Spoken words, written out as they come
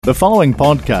The following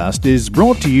podcast is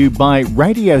brought to you by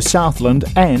Radio Southland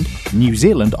and New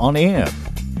Zealand On Air.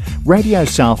 Radio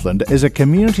Southland is a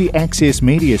community access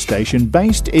media station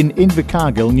based in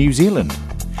Invercargill, New Zealand.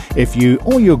 If you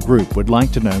or your group would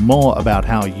like to know more about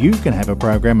how you can have a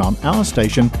program on our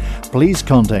station, please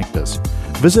contact us.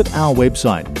 Visit our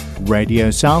website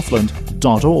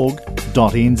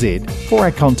radiosouthland.org.nz for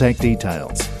our contact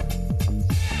details.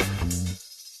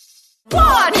 过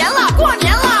年了，过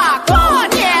年了，过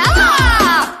年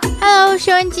了 Hello，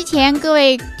 收音机前各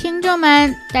位听众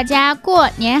们，大家过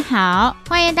年好！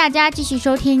欢迎大家继续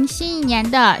收听新一年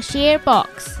的 ShareBox。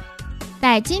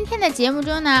在今天的节目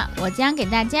中呢，我将给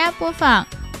大家播放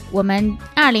我们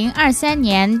2023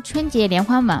年春节联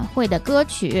欢晚会的歌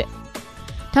曲，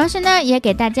同时呢，也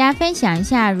给大家分享一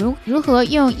下如何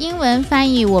用英文翻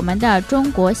译我们的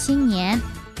中国新年。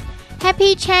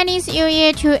Happy Chinese New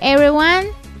Year to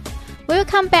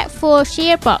everyone!Welcome back for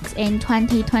ShareBox in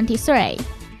 2023.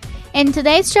 In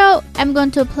today's show, I'm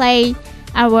going to play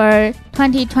our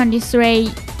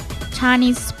 2023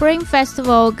 Chinese Spring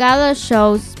Festival Gala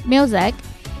Show's music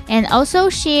and also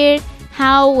share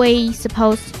how we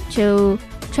supposed to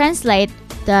translate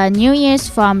the New Year's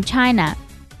from China.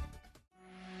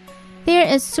 There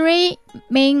is three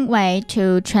main ways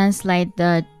to translate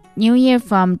the New Year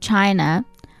from China,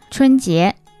 春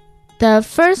节. The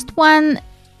first one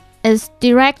is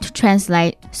direct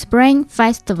translate Spring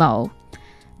Festival.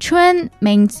 春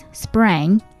means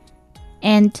spring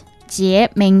and 节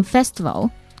means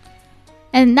festival.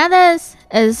 Another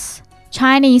is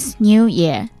Chinese New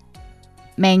Year,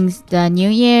 means the New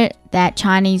Year that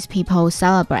Chinese people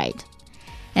celebrate.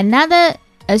 Another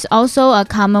is also a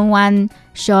common one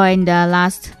shown in the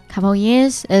last couple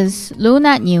years is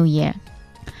Lunar New Year.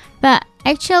 But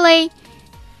actually,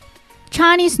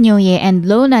 Chinese New Year and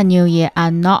Lunar New Year are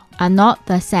not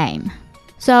the same.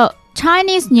 So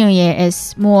Chinese New Year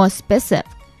is more specific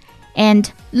and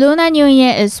Lunar New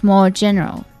Year is more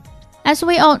general. As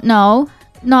we all know,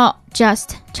 not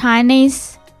just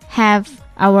Chinese have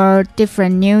our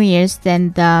different New Years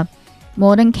than the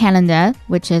modern calendar,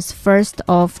 which is 1st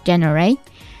of January.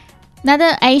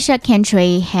 Other Asia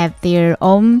countries have their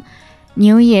own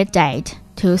New Year date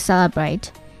to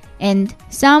celebrate, and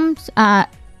some are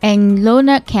in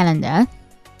lunar calendar,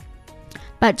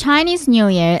 but Chinese New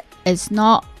Year is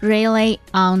not really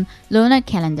on lunar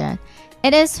calendar.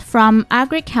 It is from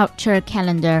agriculture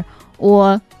calendar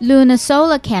or lunar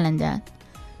solar calendar.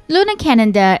 Lunar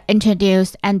calendar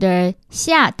introduced under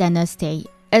Xia dynasty.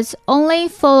 It only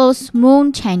follows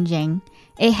moon changing.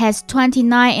 It has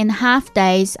 29.5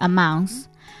 days a month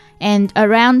and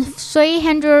around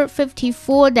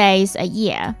 354 days a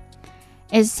year.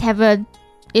 It have a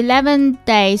 11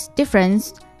 days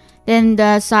difference than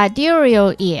the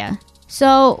sidereal year.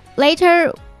 So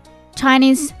later,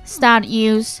 Chinese start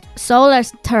use solar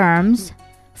terms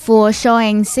for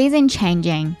showing season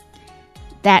changing.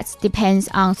 That depends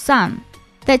on sun.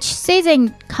 The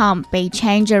season can't be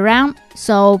changed around,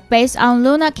 so based on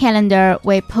lunar calendar,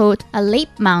 we put a leap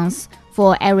month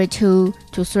for every 2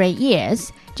 to 3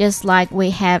 years, just like we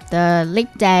have the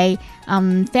leap day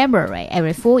on February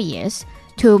every 4 years.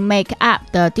 To make up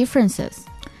the differences.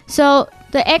 So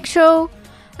the actual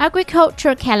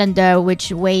agriculture calendar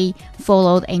which we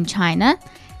followed in China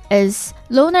is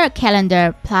lunar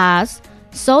calendar plus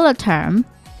solar term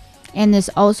and is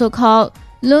also called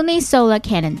lunisolar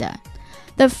calendar.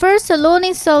 The first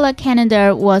lunisolar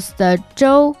calendar was the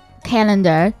Zhou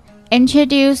calendar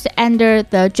introduced under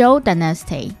the Zhou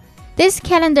dynasty. This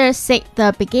calendar set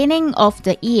the beginning of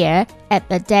the year at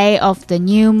the day of the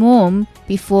new moon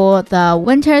before the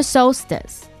winter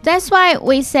solstice. That's why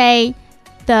we say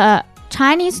the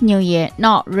Chinese New Year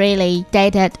not really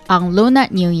dated on Lunar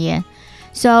New Year.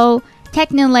 So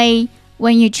technically,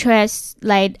 when you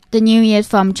translate the New Year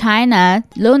from China,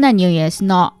 Lunar New Year is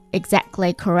not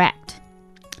exactly correct.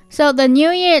 So the New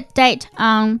Year date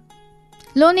on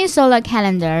lunisolar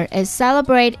calendar is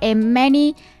celebrated in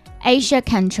many Asia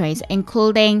countries,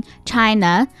 including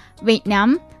China,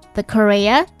 Vietnam, the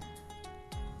Korea,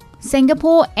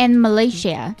 Singapore, and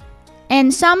Malaysia.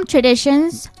 And some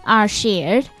traditions are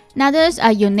shared, and others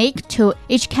are unique to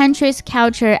each country's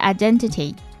cultural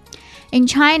identity. In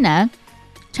China,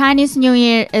 Chinese New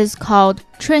Year is called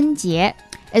春节.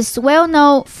 It's well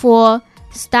known for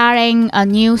starting a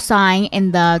new sign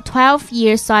in the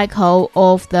 12-year cycle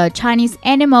of the Chinese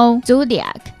animal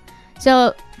zodiac.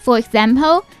 So, for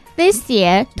example, this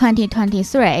year,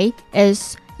 2023,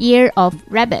 is Year of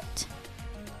Rabbit.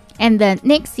 And the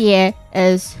next year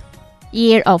is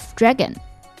Year of Dragon.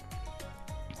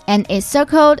 And it's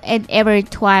circled in every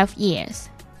 12 years.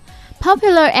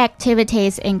 Popular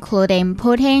activities including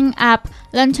putting up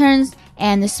lanterns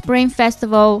and Spring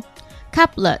Festival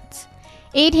couplets,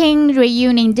 eating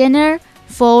reunion dinner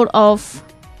full of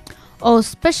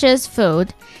auspicious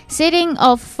food, setting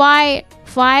off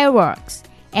fireworks,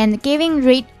 and giving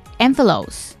red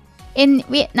envelopes. In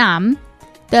Vietnam,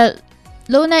 the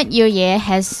Lunar New Year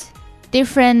has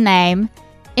different name.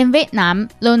 In Vietnam,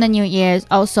 Lunar New Year is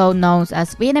also known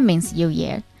as Vietnamese New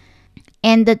Year.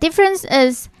 And the difference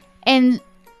is in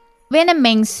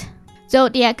Vietnamese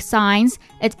zodiac signs,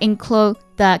 it includes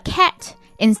the cat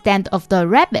instead of the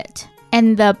rabbit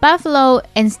and the buffalo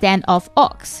instead of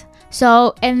ox.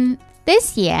 So in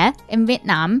this year in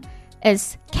Vietnam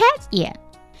is cat year.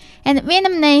 And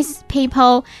Vietnamese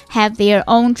people have their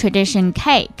own tradition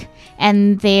cake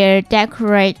and they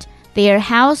decorate their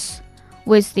house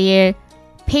with their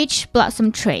peach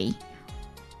blossom tree,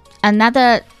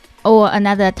 another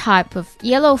type of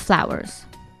yellow flowers.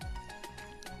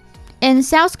 In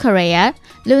South Korea,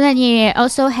 Lunar New Year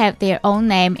also have their own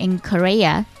name in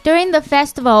Korea. During the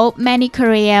festival, many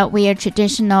Koreans wear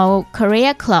traditional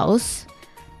Korea clothes,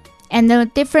 and the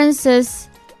differences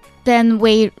then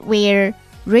we wear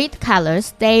red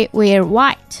colors, they wear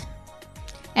white.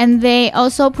 And they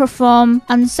also perform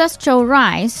ancestral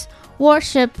rites,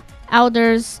 worship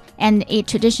elders, and eat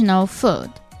traditional food.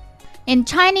 In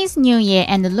Chinese New Year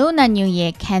and Lunar New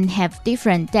Year can have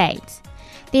different dates.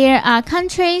 There are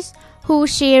countries who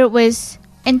share with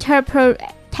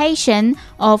interpretation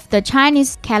of the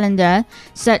Chinese calendar,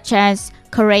 such as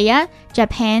Korea,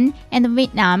 Japan, and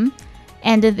Vietnam,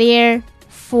 and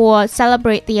therefore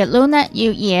celebrate their Lunar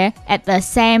New Year at the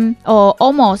same or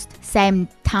almost same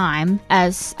time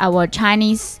as our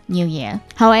Chinese New Year.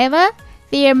 However,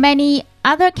 there are many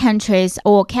other countries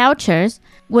or cultures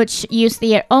which use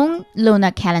their own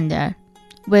lunar calendar,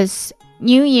 with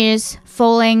New Year's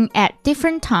falling at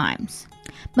different times.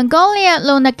 Mongolia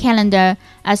lunar calendar,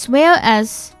 as well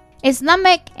as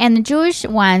Islamic and Jewish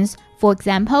ones, for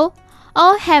example,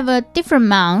 all have a different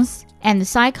months and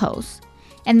cycles,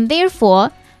 and therefore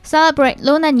celebrate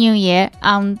Lunar New Year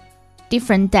on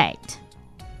different date.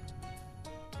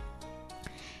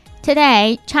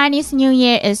 Today, Chinese New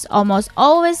Year is almost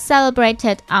always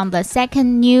celebrated on the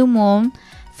second new moon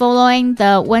following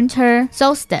the winter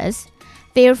solstice,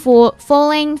 therefore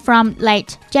falling from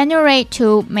late January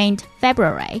to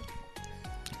mid-February.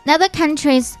 Other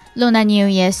countries' Lunar New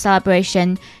Year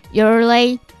celebration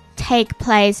usually take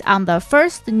place on the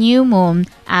first new moon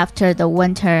after the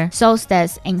winter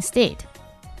solstice instead.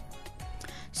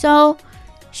 So,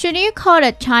 should you call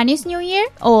it Chinese New Year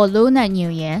or Lunar New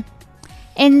Year?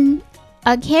 In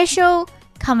a casual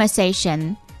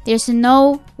conversation, there's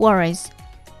no worries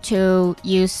to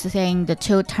using the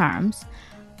two terms,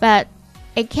 but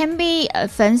it can be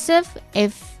offensive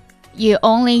if you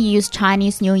only use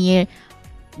Chinese New Year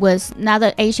with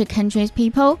other Asian countries'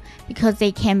 people, because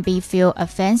they can be feel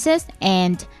offensive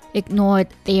and ignore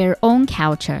their own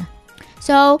culture.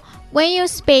 So when you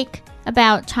speak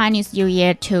about Chinese New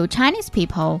Year to Chinese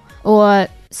people or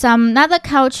some other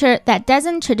culture that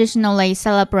doesn't traditionally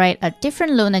celebrate a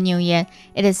different Lunar New Year,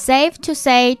 it is safe to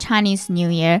say Chinese New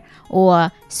Year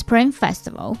or Spring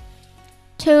Festival.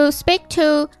 To speak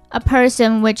to a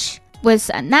person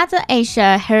with another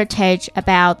Asia heritage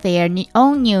about their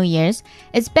own New Year's,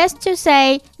 it's best to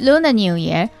say Lunar New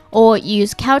Year or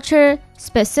use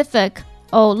culture-specific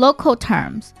or local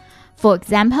terms. For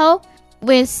example,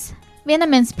 with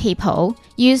Vietnamese people,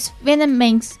 use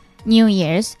Vietnamese New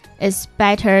Year's is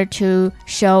better to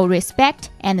show respect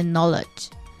and knowledge.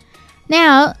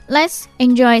 Now, let's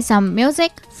enjoy some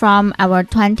music from our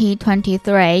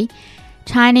 2023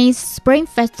 Chinese Spring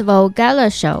Festival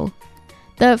Gala Show.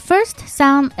 The first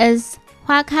song is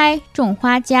花开种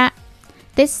花家.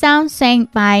 This song sang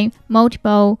by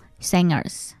multiple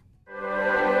singers.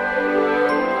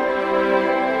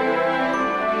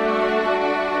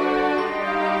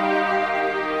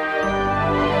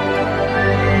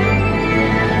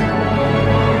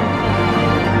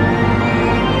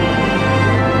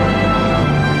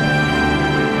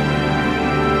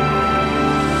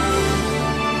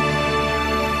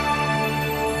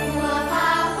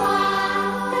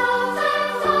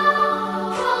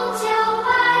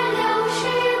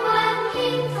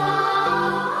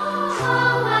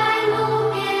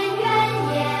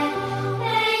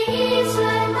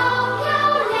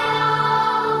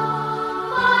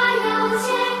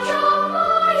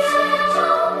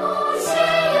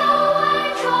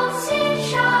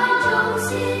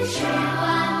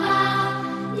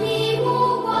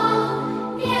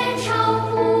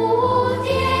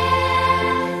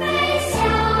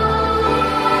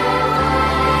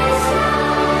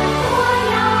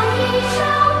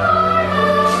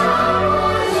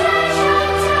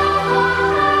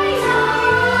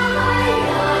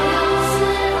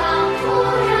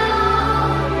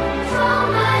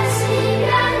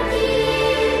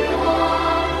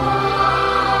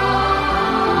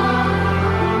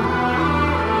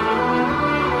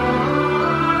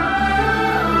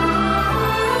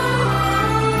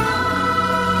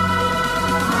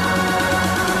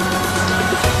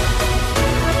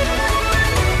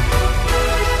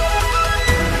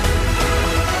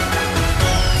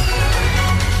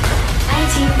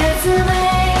 滋味，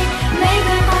玫瑰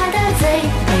花的嘴，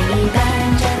美丽般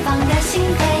绽放的心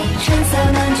扉，橙色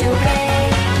暖酒杯。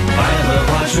百合花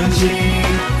纯净，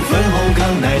粉红更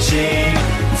耐心，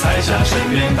彩霞深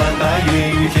远般白云，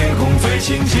天空最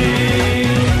清净。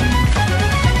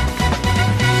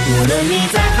无论你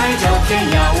在海角天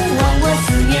涯，勿忘我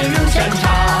思念如山茶。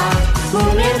不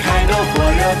眠开的火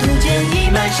热，杜鹃溢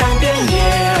满山遍野。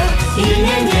一年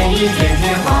年，一天天，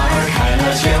花儿开了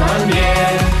千万遍。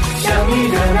相遇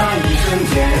的那一瞬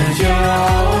间，就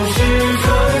是春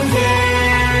天。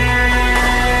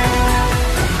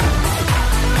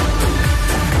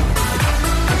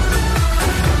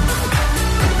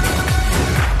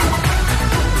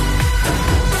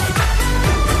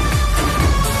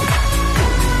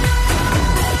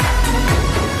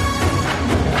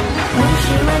50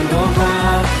万朵花，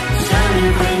向日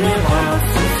葵梅花，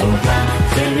四朵花，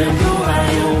谁人都爱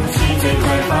勇气最快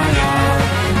发芽。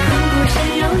空谷深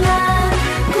幽蓝，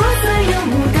国色有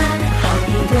牡丹，好比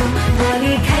朵茉莉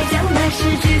开江南，诗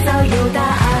句早有答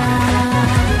案。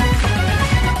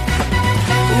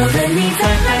无论你在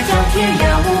海角天涯，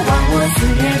勿忘我思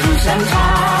念如山茶。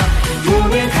不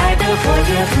眠开的火热，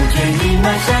杜鹃溢满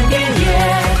山遍野。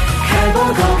开不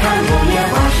够看不厌，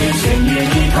花水千叶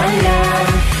一团圆。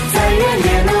在远也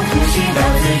能呼吸到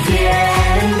最甜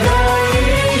的语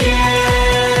言。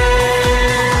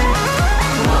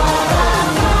花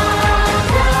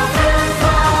的芬芳，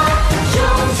终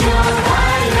究还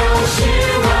有10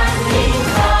万名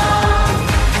花。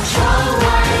窗外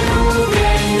路边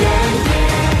原野，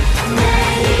每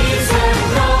一寸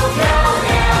都漂亮。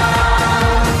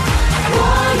我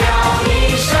要一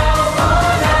手波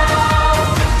浪，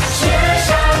雪山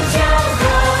江河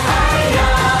海洋。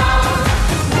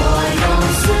我用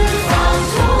四方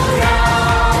土壤，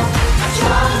装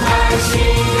满心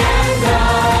愿的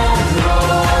落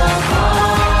花。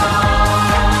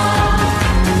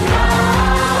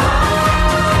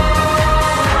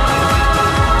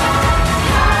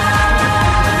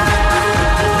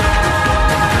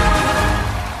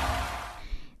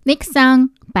Next song,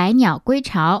 百鸟归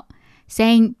巢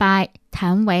sang by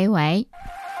谭维维。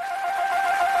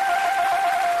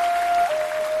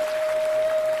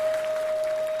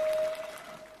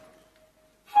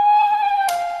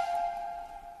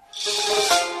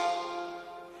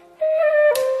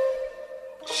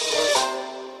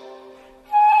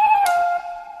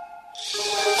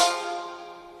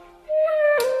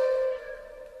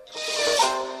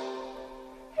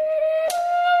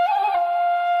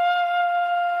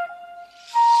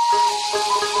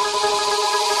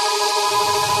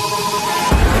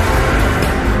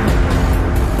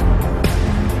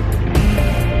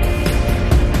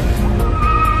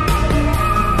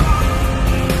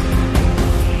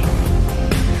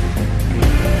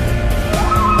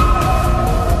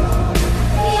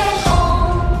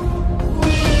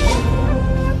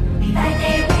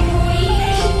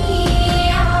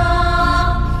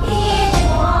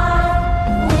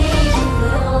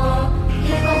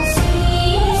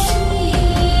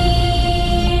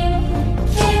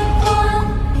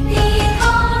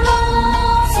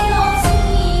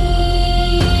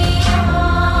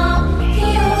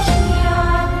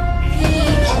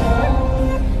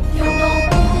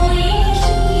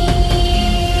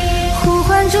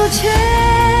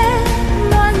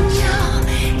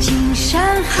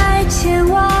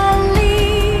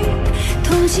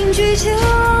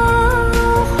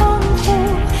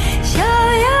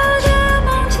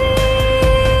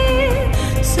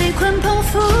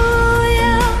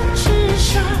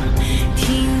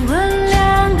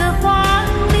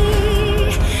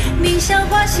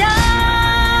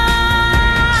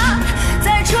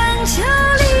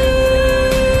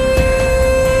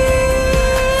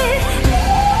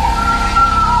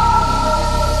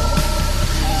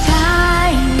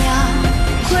百鸟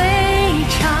归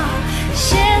巢，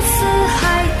歇思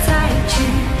海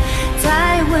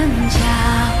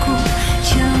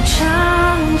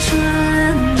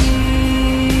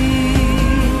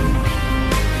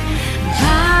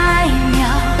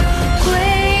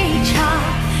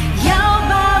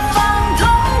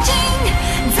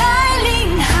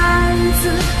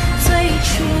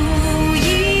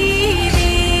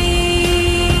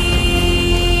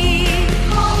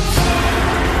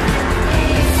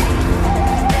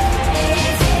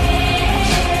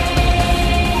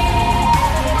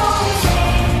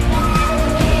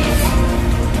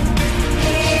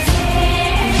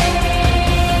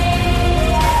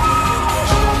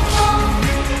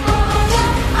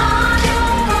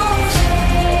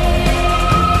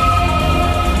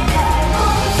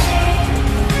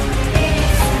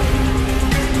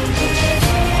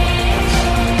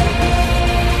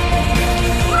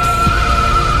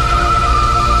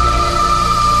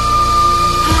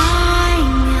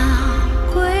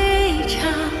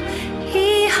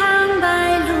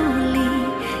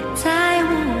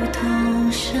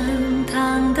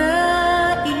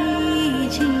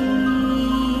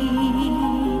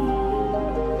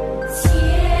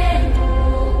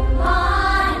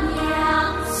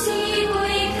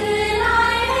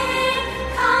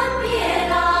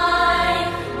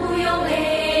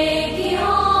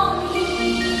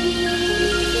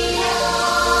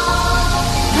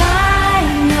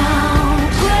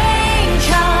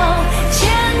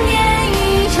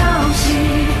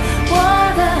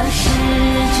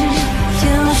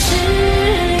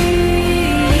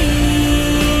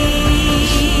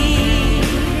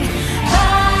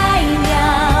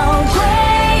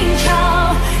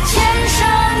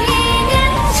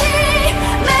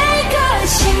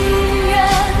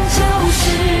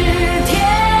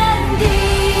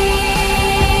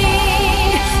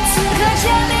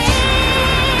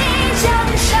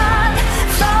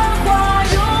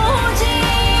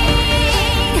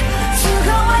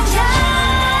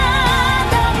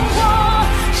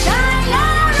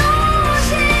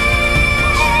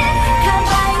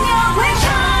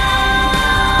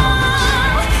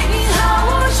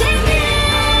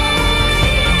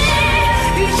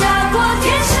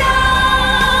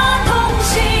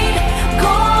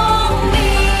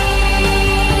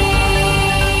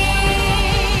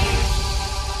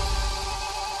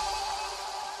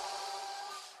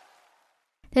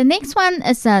The next one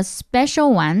is a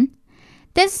special one.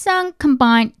 This song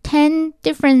combined 10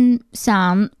 different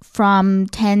songs from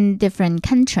 10 different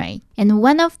countries, and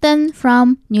one of them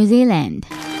from New Zealand.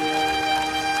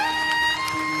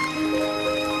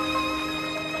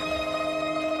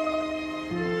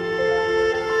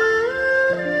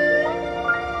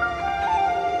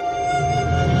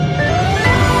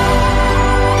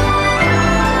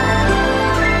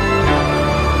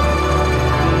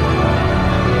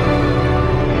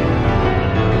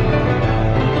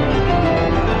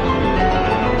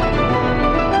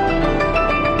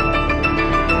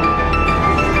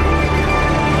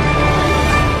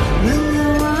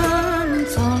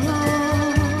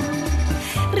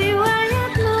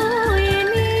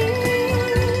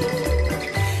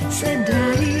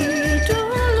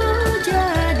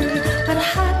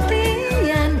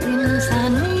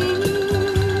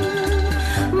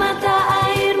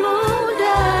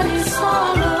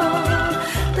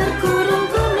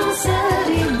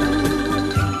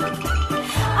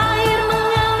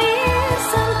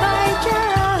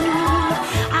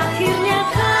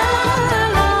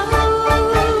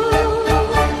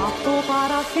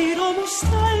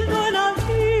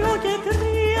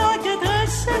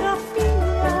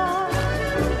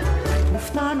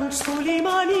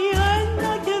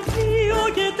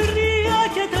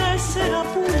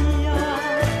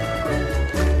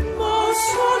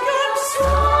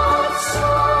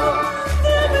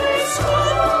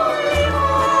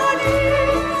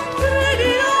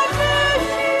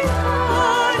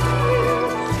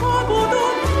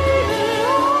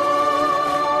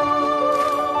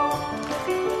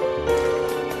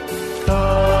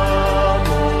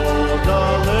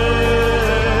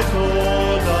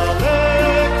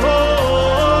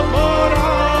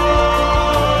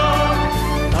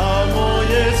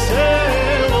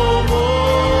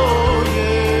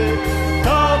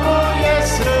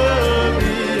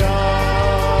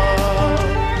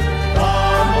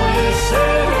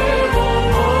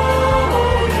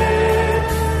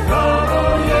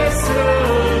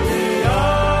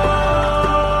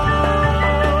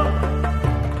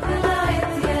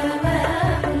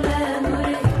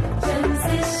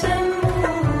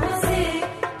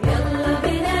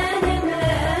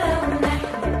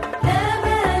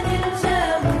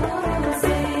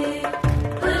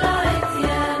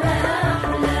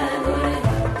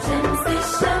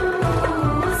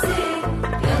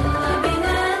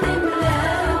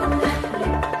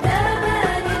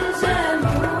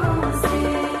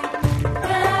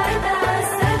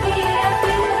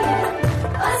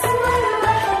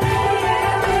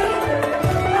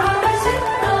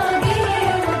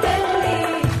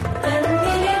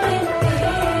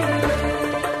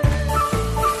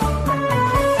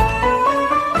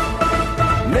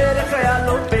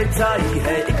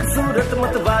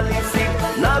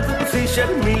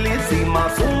 शर्मीली सी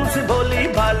मासूम सी भोली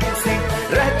भाली सी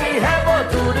रहती है वो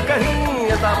दूर कहीं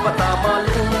अता पता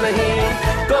मालूम नहीं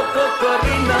कोको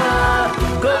कोरीना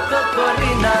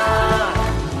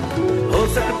हो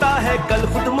सकता है कल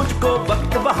खुद मुझको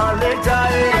वक्त वहाँ ले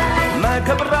जाए मैं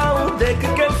घबराऊं देख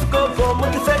के उसको वो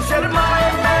मुझसे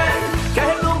शर्माए मैं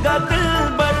कह दूंगा दिल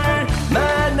भर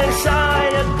मैंने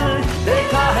शायद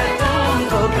देखा है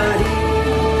तुमको कहीं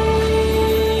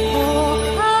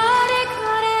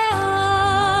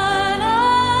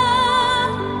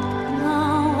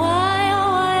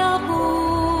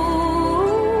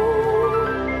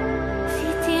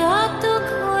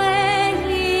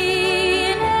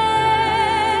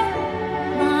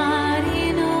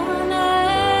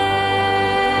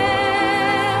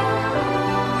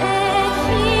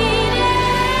If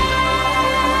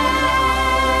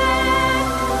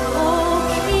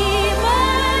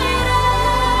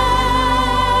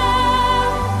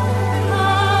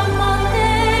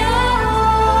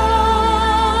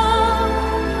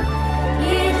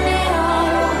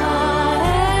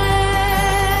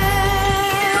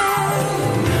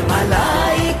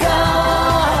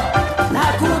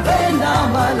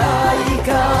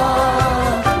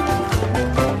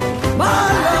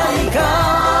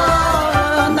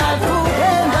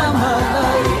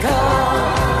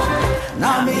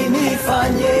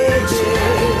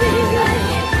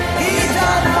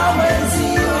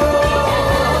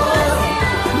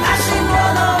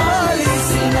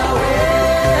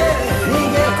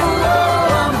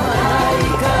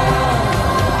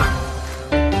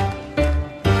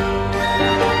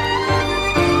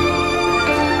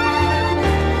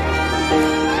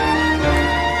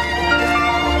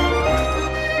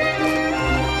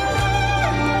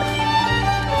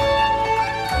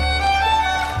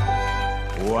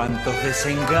Cuántos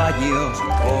desengaños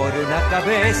por una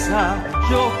cabeza,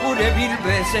 yo juré 1000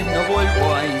 veces no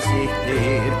vuelvo a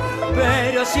insistir,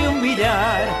 pero si un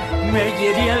mirar me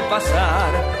hiere al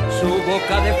pasar, su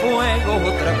boca de fuego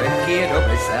otra vez quiero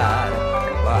besar.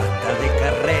 Basta de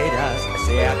carreras,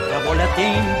 se acabó la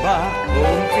timba,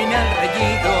 un final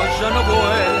reñido yo no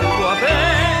vuelvo a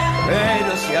ver.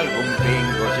 Pero si algún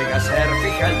bingo llega a ser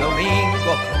fija el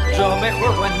domingo, yo me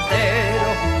juego entero,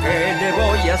 ¿qué le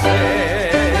voy a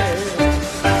hacer?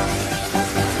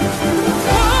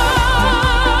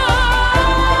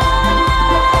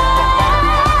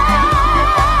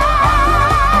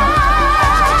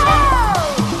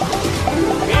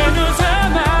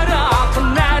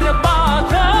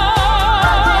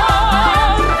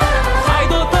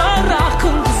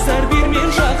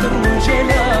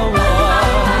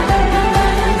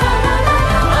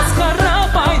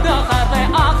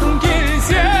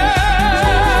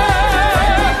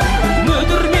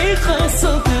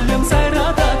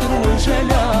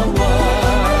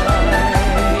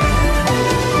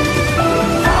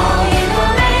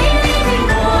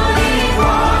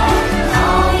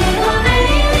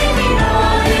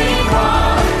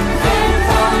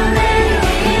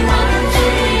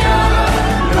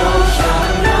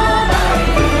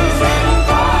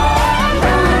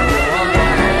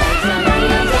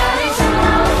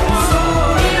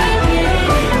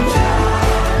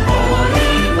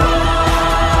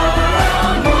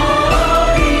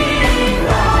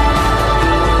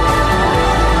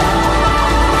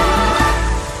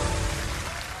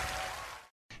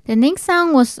 The next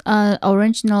song was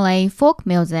originally folk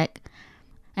music,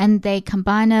 and they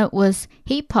combined it with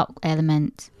hip-hop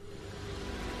elements.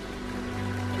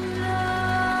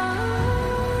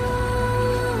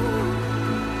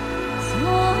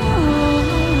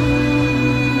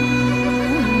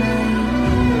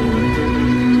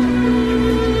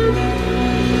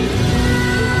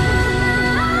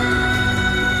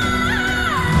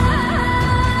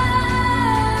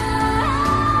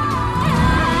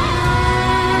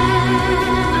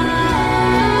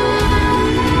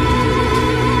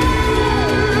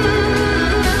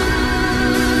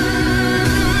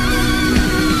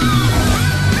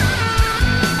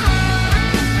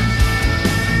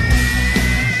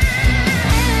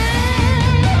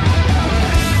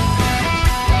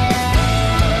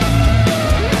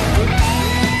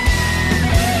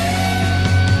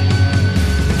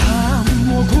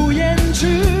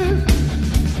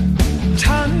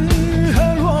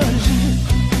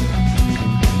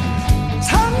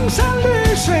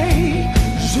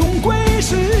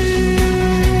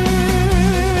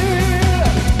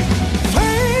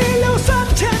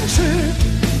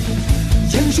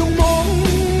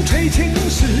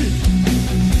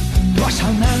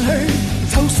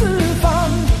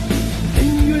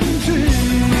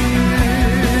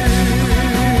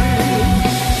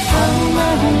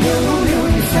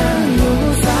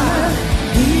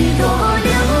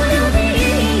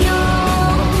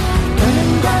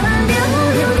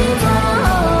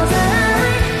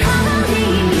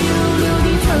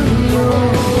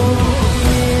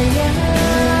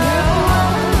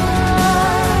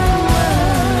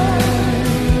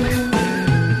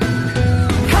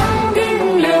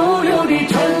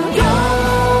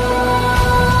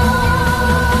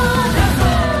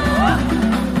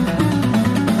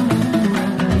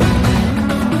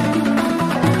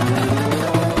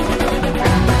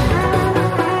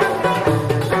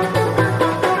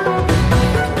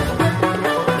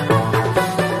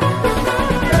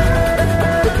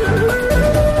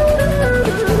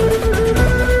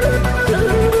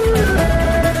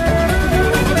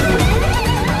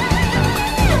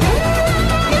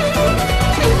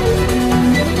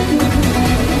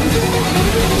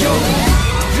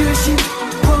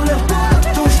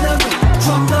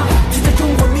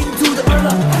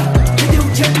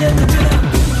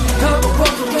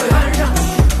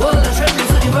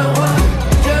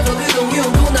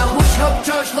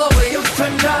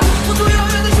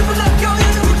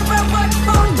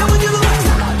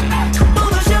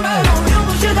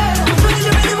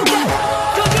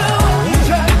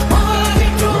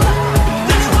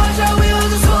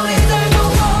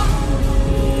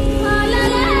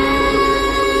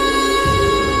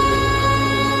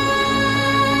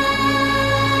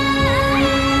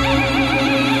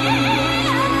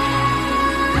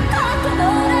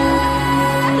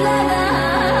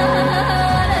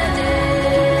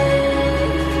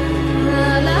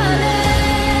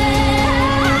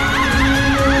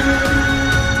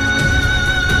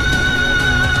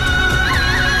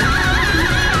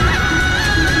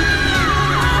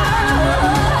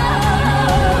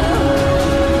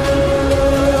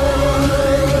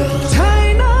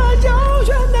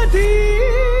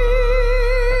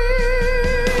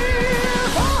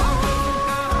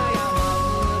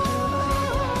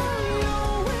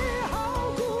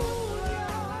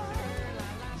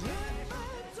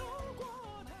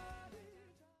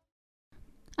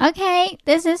 Okay,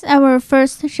 this is our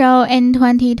first show in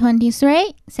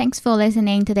 2023. Thanks for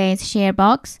listening to today's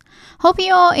Sharebox. Hope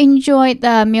you all enjoyed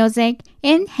the music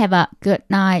and have a good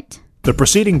night. The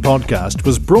preceding podcast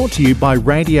was brought to you by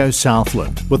Radio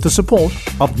Southland with the support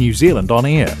of New Zealand On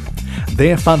Air.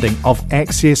 Their funding of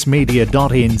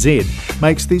accessmedia.nz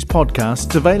makes these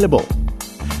podcasts available.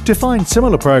 To find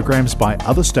similar programs by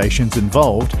other stations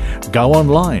involved, go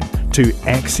online to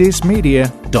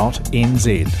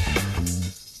accessmedia.nz.